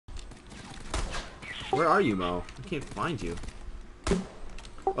Where are you, Mo? I can't find you.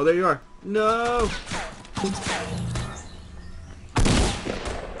 Oh, there you are. No!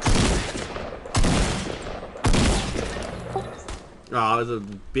 Oh, there's a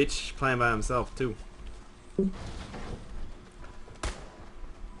bitch playing by himself, too.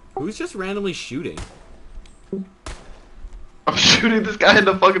 Who's just randomly shooting? I'm shooting this guy in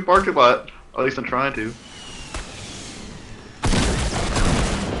the fucking parking lot. At least I'm trying to.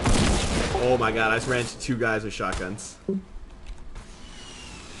 Oh my god, I just ran into 2 guys with shotguns.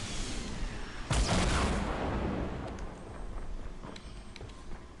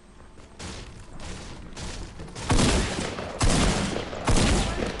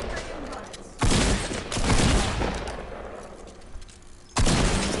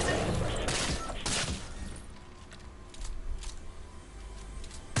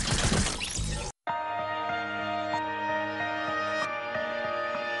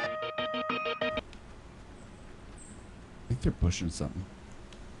 I think they're pushing something.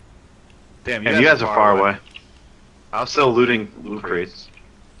 Damn, you guys are far away. I was still looting loot crates.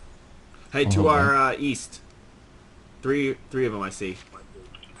 Hey, to our east. Three of them I see.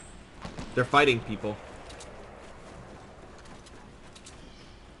 They're fighting people.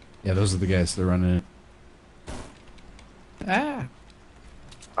 Yeah, those are the guys that are running in. Ah!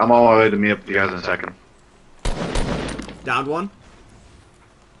 I'm on my way to meet up with you guys in a second. Downed one.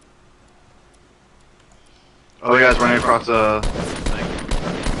 Oh, you guys running across the thing.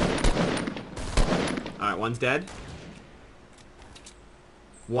 Alright, one's dead.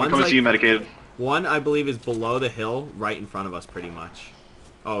 I'm One's coming to like, see you medicated. one, I believe, is below the hill, right in front of us, pretty much.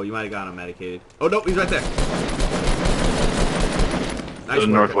 Oh, you might have got him medicated. Oh, no, he's right there. Nice work.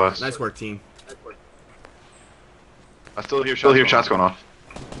 Northwest. Nice work, team. I still hear shots going off.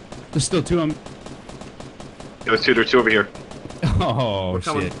 There's still 2 of them. There's 2 over here. Oh, We're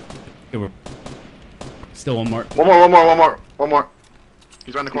coming. shit. Okay, we're... Still one more. One more.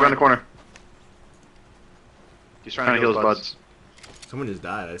 He's around the corner. He's trying to heal his buds. Someone just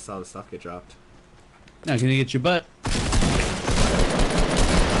died. I saw the stuff get dropped. Now, can you get your butt?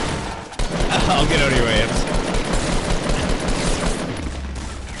 I'll get out of your way.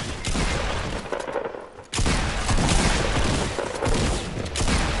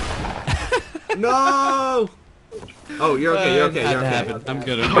 No! Oh, you're okay. You're okay. You're okay. I'm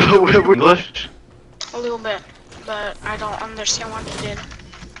good. English? A little bit, but I don't understand what he did.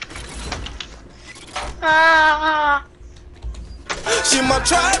 Ah! She my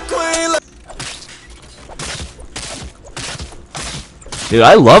trap queen. Dude,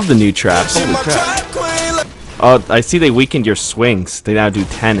 I love the new traps. She Holy my crap. trap queen. Oh, I see they weakened your swings. They now do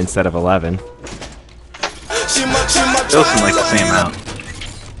 10 instead of 11. She my Still seem like the same amount.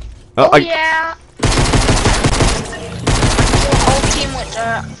 Oh, Oh yeah! The whole team with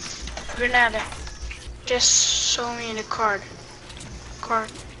Grenada. Just show me the card.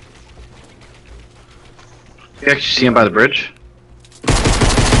 You actually see him by the bridge?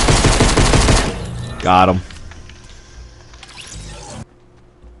 got him.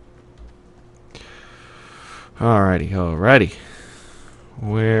 Alrighty.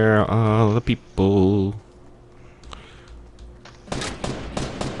 Where are the people?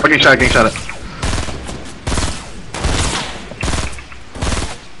 Getting shot at.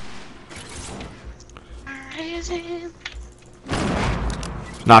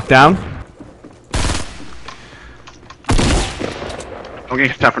 Knocked down. I'm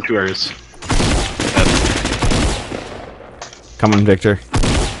getting shot from 2 areas. Coming, Victor.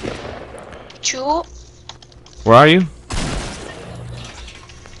 2. Where are you?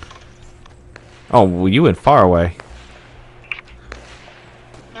 Oh, well, you went far away.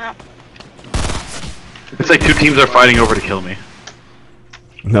 Yeah. It's like 2 teams are fighting over to kill me.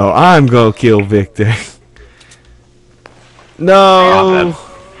 No, I'm gonna kill Victor. No.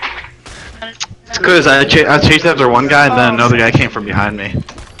 It's because I chased after one guy and then another guy came from behind me.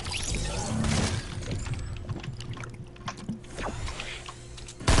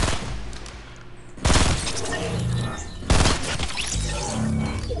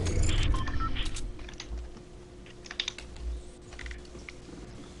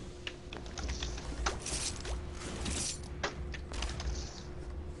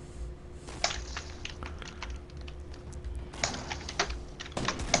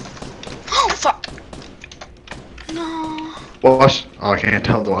 Oh fuck! No. Wash. Oh, I can't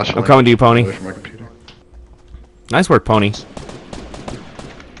tell the wash. I'm coming to you, Pony. Away from my computer. Nice work, Pony.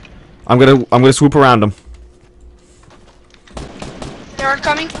 I'm gonna swoop around them. They're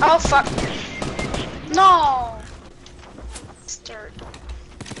coming. Oh fuck! No. Bastard.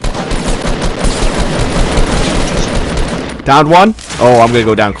 Downed one. Oh, I'm gonna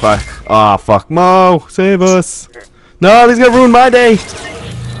go down quick. Aw, fuck. Mo, save us. No, he's gonna ruin my day.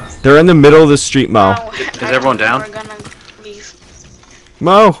 They're in the middle of the street, Mo. No, Is everyone down? We're gonna leave.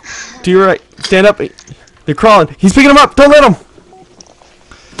 Mo, to your right. Stand up. They're crawling. He's picking them up. Don't let him.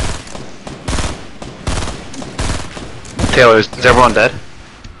 Taylor, is everyone dead?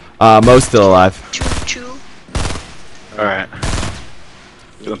 Mo's still alive. Two. All right.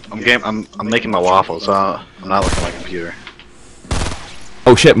 I'm making my waffles, so I'm not looking at my computer.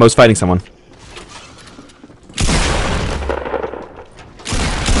 Oh shit, Mo's fighting someone.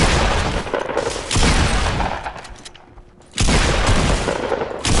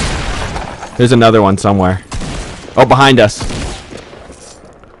 There's another one somewhere. Oh, behind us.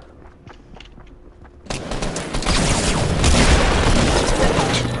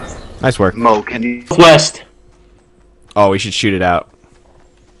 Nice work. Mo, can you? West. Oh, we should shoot it out.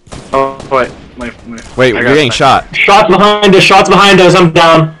 Oh wait, Wait, you're getting shot. Shots behind us. Shots behind us. I'm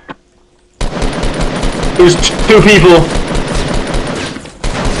down. There's two people.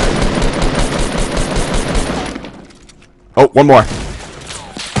 Oh, one more.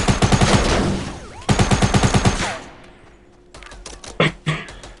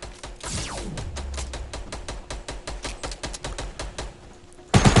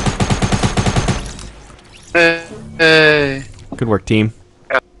 Hey. Good work, team.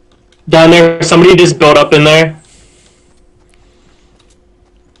 Down there. Somebody just built up in there.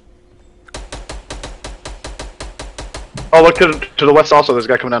 Oh, look to the west also. There's a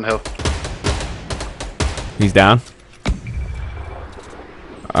guy coming down the hill. He's down.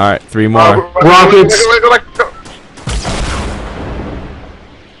 Alright, 3 more. Rockets. Go.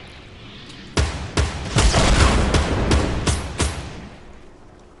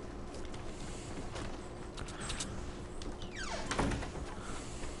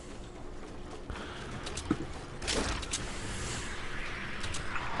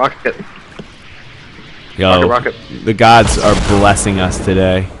 Rocket. Yo, Rocket. the gods are blessing us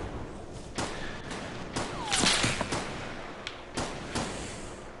today.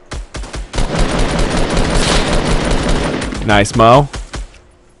 Nice, Mo.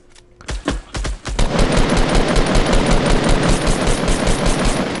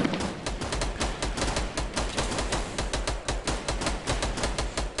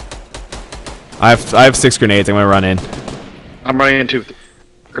 I have 6 grenades. I'm gonna run in. I'm running into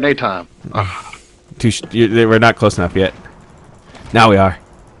grenade time. We're not close enough yet. Now we are.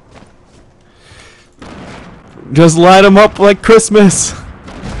 Just light them up like Christmas.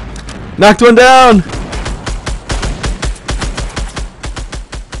 Knocked one down.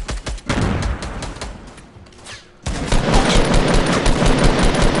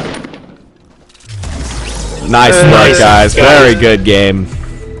 Nice work, guys. Very good game.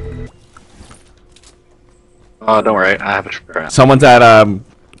 Oh, don't worry. I have a trap. Someone's at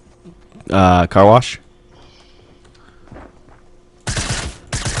car wash.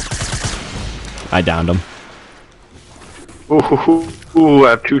 I downed him. Ooh,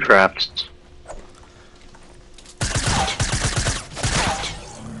 I have 2 traps.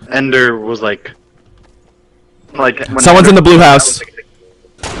 Ender was like when Someone's in the blue house.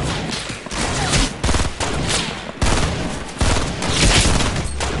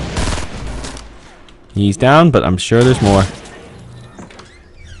 He's down, but I'm sure there's more.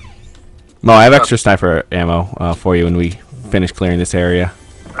 Mo, I have extra sniper ammo for you when we finish clearing this area.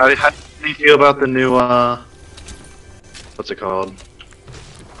 How do you feel about the new what's it called?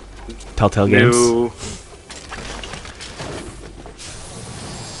 Telltale Games.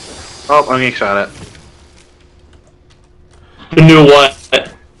 Oh, I'm getting shot at. The new what?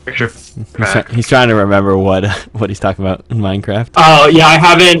 Picture. He's trying to remember what he's talking about in Minecraft. Oh, yeah, I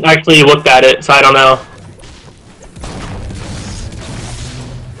haven't actually looked at it, so I don't know.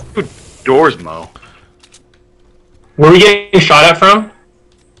 Doors, Mo. Where are we getting shot at from?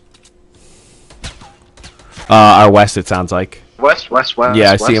 Our west, it sounds like. West.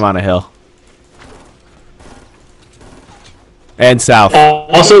 Yeah, I see him on a hill. And south.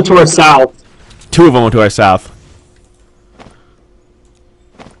 Also to our south. 2 of them to our south.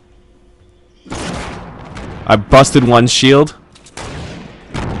 I busted one shield.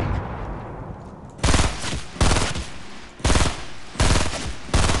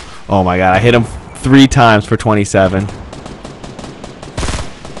 Oh my god, I hit him 3 times for 27.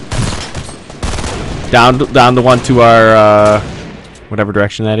 Down the one to our whatever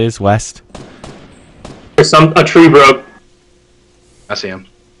direction that is, west. There's a tree broke. I see him.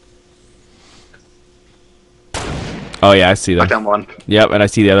 Oh yeah, I see them. Knock down one. Yep, and I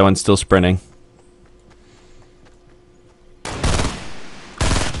see the other one still sprinting.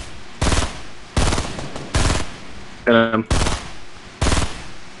 Hit him.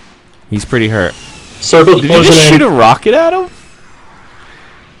 He's pretty hurt. Circle Did you closing just in. shoot a rocket at him?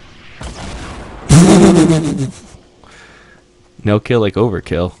 No kill like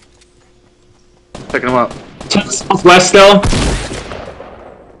overkill. Picking him up. Southwest still.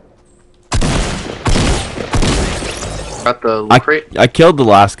 Got the loot crate. I killed the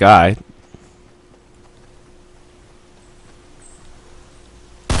last guy.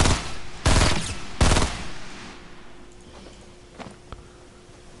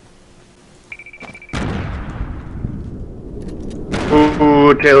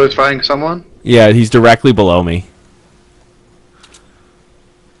 Ooh, Taylor's fighting someone. Yeah, he's directly below me.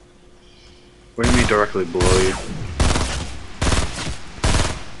 What do you mean directly below you?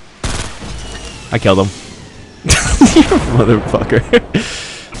 I killed him. You motherfucker.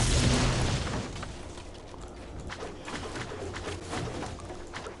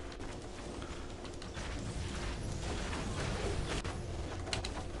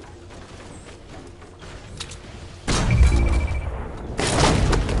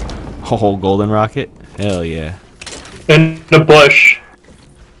 Oh, golden rocket? Hell yeah. In the bush.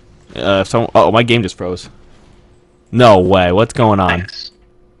 Oh, my game just froze. No way. What's going on? Nice.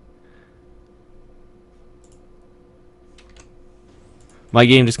 My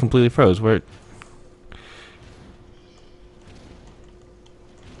game just completely froze. Where?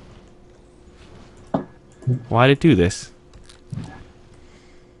 Why'd it do this?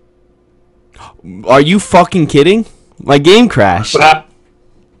 Are you fucking kidding? My game crashed.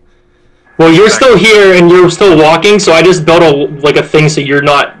 Well, you're still here and you're still walking, so I just built a thing so you're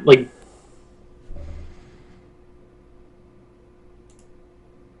not like.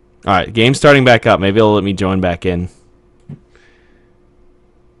 All right, game's starting back up. Maybe it'll let me join back in.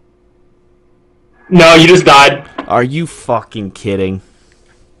 No, you just died. Are you fucking kidding?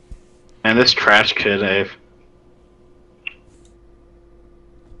 And this trash kid, Ave.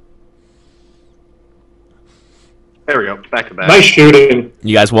 There we go. Back to back. Nice shooting.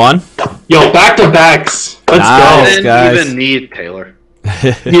 You guys won? Yo, back to backs. Let's Nice. Didn't guys. even need Taylor.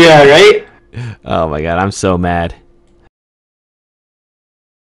 go. Yeah, right? Oh my god, I'm so mad.